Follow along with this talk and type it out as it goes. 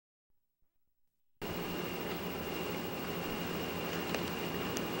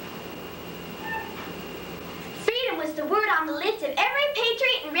was the word on the lips of every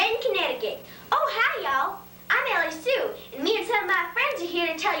patriot in Redden, Connecticut. Oh, hi, y'all. I'm Ellie Sue, and me and some of my friends are here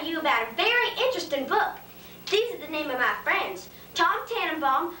to tell you about a very interesting book. These are the name of my friends: Tom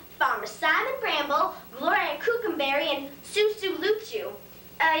Tannenbaum, Farmer Simon Bramble, Gloria Cucumberry, and Susu Luchu.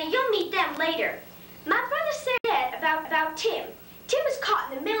 You'll meet them later. My brother said about Tim. Tim was caught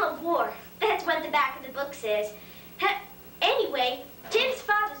in the middle of war. That's what the back of the book says. Anyway, Tim's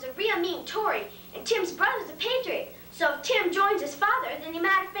father's a real mean Tory, and Tim's brother's a patriot. So if Tim joins his father, then he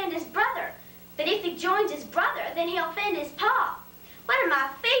might offend his brother. But if he joins his brother, then he'll offend his pa. One of my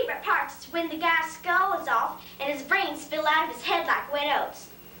favorite parts is when the guy's skull is off and his brains spill out of his head like wet oats.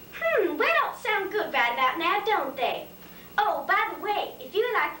 Wet oats sound good right about now, don't they? Oh, by the way, if you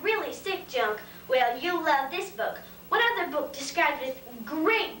like really sick junk, well, you'll love this book. What other book describes with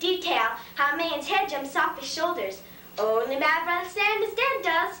great detail how a man's head jumps off his shoulders? Only my brother Sam is dead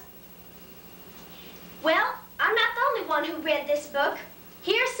does. Well, I'm not the only one who read this book.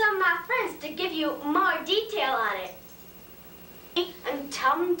 Here are some of my friends to give you more detail on it. I'm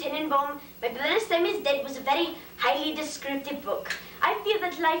Tom Tannenbaum. My brother Sam is dead was a very highly descriptive book. I feel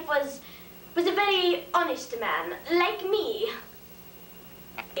that life was a very honest man, like me.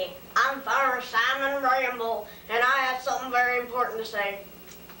 I'm Farmer Simon Bramble, and I have something very important to say.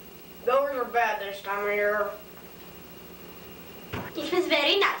 Goers are bad this time of year. It was a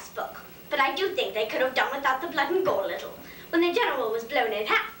very nice book, but I do think they could have done without the blood and gore a little. When the general was blown in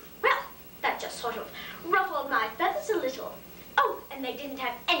half, well, that just sort of ruffled my feathers a little. Oh, and they didn't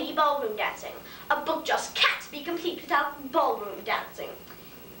have any ballroom dancing. A book just can't be complete without ballroom dancing.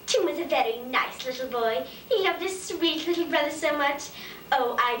 Tim was a very nice little boy. He loved his sweet little brother so much.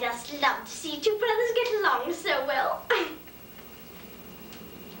 Oh, I just love to see two brothers get along so well.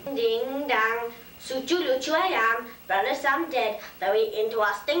 Ding dong, Suchu Luchu I am, brother Sam dead. Very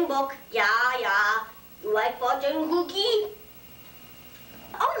interesting book. Yeah. You like fortune cookie?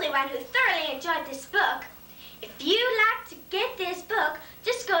 The only one who thoroughly enjoyed this book. If you'd like to get this book,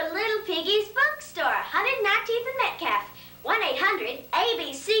 just go to Little Piggy's bookstore, 119th and Metcalf,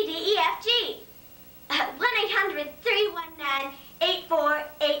 1-800-ABCDEFG.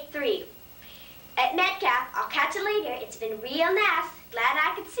 1-800-319-8483. At Metcalf, I'll catch you later. It's been real nice. Glad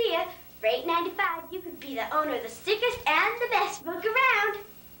I could see you. For $8.95, you could be the owner of the sickest and the best book around.